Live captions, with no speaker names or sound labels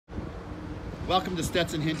Welcome to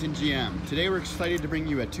Stetson Hinton GM. Today we're excited to bring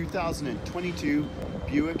you a 2022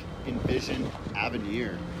 Buick Envision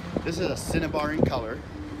Avenir. This is a Cinnabar in color,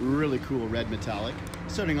 really cool red metallic.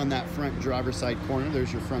 Starting on that front driver's side corner,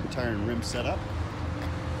 there's your front tire and rim setup.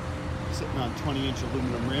 Sitting on 20-inch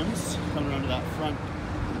aluminum rims. Coming around to that front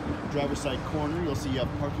driver's side corner, you'll see you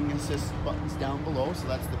have parking assist buttons down below, so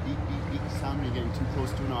that's the beep beep beep sound when you're getting too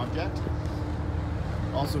close to an object.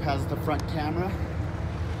 Also has the front camera.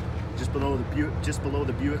 Just below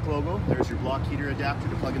the Buick logo, there's your block heater adapter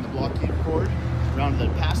to plug in the block heater cord. Around to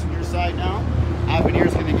the passenger side now, Avenir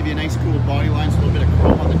is going to give you a nice cool body lines, a little bit of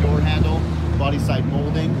chrome on the door handle, body side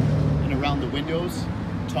molding, and around the windows,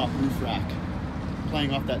 top roof rack.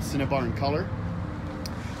 Playing off that Cinnabar in color.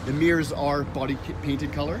 The mirrors are body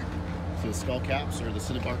painted color, so the skull caps are the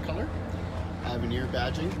Cinnabar color. Avenir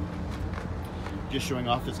badging. Just showing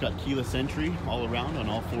off it's got keyless entry all around on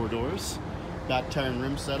all four doors. Back tire and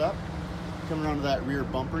rim setup. Coming around to that rear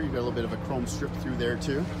bumper, you've got a little bit of a chrome strip through there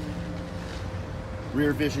too.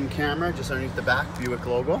 Rear vision camera just underneath the back, Buick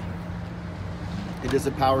logo. It is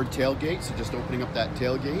a powered tailgate, so just opening up that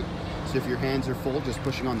tailgate. So if your hands are full, just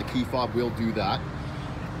pushing on the key fob will do that.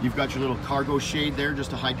 You've got your little cargo shade there just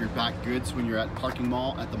to hide your back goods when you're at the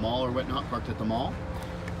mall or whatnot, parked at the mall.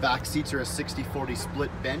 Back seats are a 60-40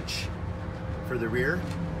 split bench for the rear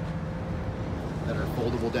that are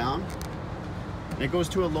foldable down. And it goes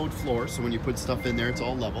to a load floor, so when you put stuff in there, it's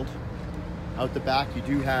all leveled. Out the back, you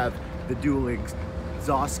do have the dual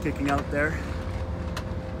exhaust kicking out there.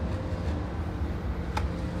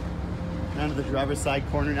 Down to the driver's side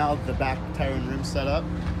corner now, the back tire and rim setup.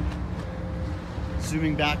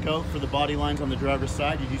 Zooming back out for the body lines on the driver's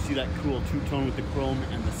side, you do see that cool two-tone with the chrome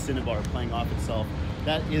and the Cinnabar playing off itself.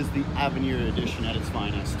 That is the Avenir edition at its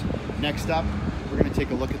finest. Next up, we're going to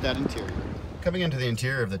take a look at that interior. Coming into the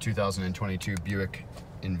interior of the 2022 Buick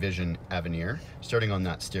Envision Avenir, starting on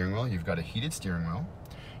that steering wheel, you've got a heated steering wheel.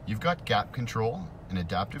 You've got gap control and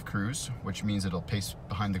adaptive cruise, which means it'll pace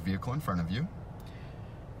behind the vehicle in front of you.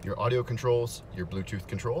 Your audio controls, your Bluetooth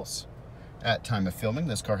controls. At time of filming,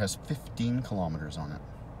 this car has 15 kilometers on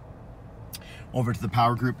it. Over to the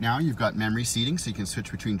power group now, you've got memory seating, so you can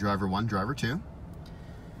switch between driver 1, driver 2.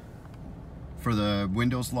 For the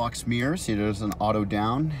windows, locks, mirrors, there's an auto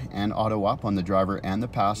down and auto up on the driver and the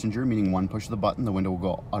passenger, meaning one push of the button, the window will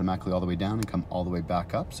go automatically all the way down and come all the way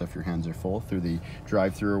back up. So if your hands are full through the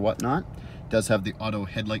drive-through or whatnot. It does have the auto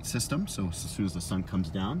headlight system, so as soon as the sun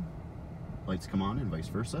comes down, lights come on and vice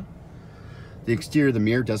versa. The exterior of the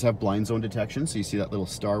mirror does have blind zone detection, so you see that little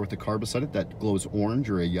star with the car beside it that glows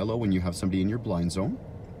orange or a yellow when you have somebody in your blind zone,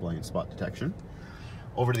 blind spot detection.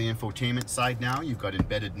 Over to the infotainment side now, you've got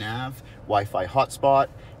embedded nav, Wi-Fi hotspot,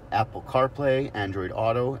 Apple CarPlay, Android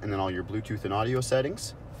Auto, and then all your Bluetooth and audio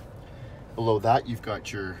settings. Below that, you've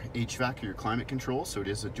got your HVAC or your climate control, so it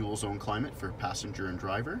is a dual zone climate for passenger and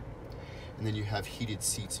driver. And then you have heated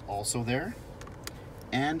seats also there,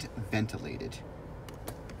 and ventilated.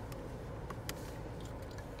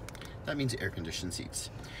 That means air-conditioned seats.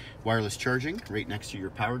 Wireless charging right next to your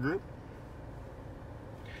power group.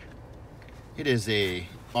 It is a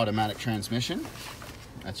automatic transmission.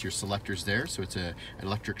 That's your selectors there. So it's an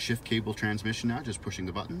electric shift cable transmission now, just pushing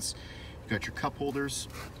the buttons. You've got your cup holders,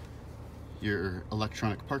 your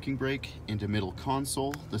electronic parking brake into middle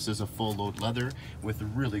console. This is a full load leather with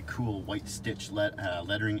really cool white stitch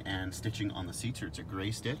lettering and stitching on the seats, or it's a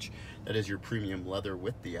gray stitch. That is your premium leather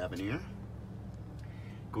with the Avenir.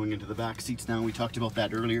 Going into the back seats now, we talked about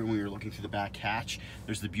that earlier when we were looking through the back hatch.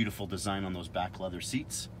 There's the beautiful design on those back leather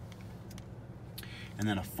seats. And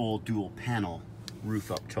then a full dual panel roof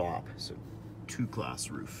up top, so 2-class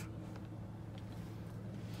roof.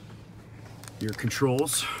 Your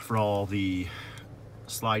controls for all the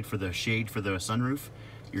slide for the shade for the sunroof,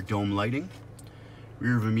 your dome lighting.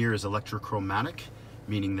 Rear of the mirror is electrochromatic,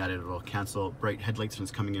 meaning that it will cancel out bright headlights when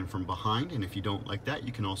it's coming in from behind. And if you don't like that,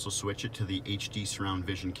 you can also switch it to the HD surround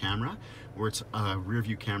vision camera, where it's a rear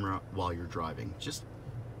view camera while you're driving. Just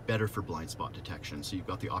better for blind spot detection. So you've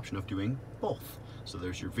got the option of doing both. So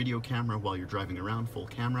there's your video camera while you're driving around, full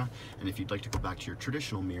camera. And if you'd like to go back to your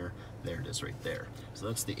traditional mirror, there it is right there. So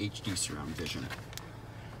that's the HD surround vision.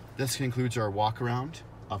 This concludes our walk around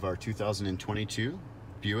of our 2022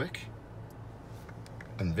 Buick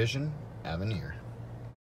Envision Avenir.